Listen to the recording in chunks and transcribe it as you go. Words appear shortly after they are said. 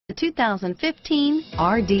The 2015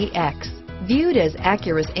 RDX. Viewed as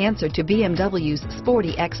Acura's answer to BMW's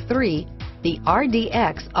sporty X3, the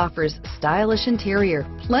RDX offers stylish interior,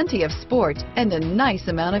 plenty of sport, and a nice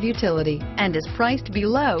amount of utility, and is priced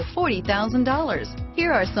below $40,000.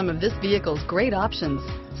 Here are some of this vehicle's great options: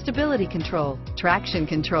 stability control, traction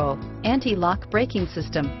control, anti-lock braking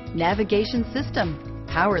system, navigation system,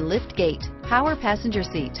 power lift gate, power passenger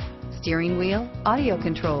seat, steering wheel audio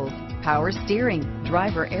controls, power steering,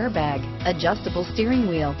 driver airbag, adjustable steering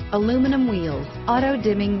wheel, aluminum wheels, auto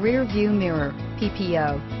dimming rear view mirror,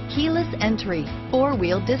 PPO, keyless entry,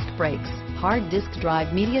 four-wheel disc brakes, hard disk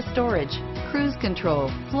drive media storage, cruise control,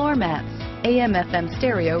 floor mats, AM/FM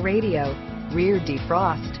stereo radio, rear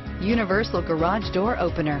defrost, universal garage door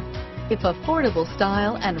opener. If affordable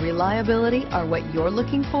style and reliability are what you're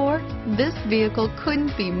looking for, this vehicle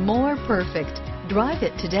couldn't be more perfect. Drive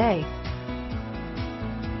it today.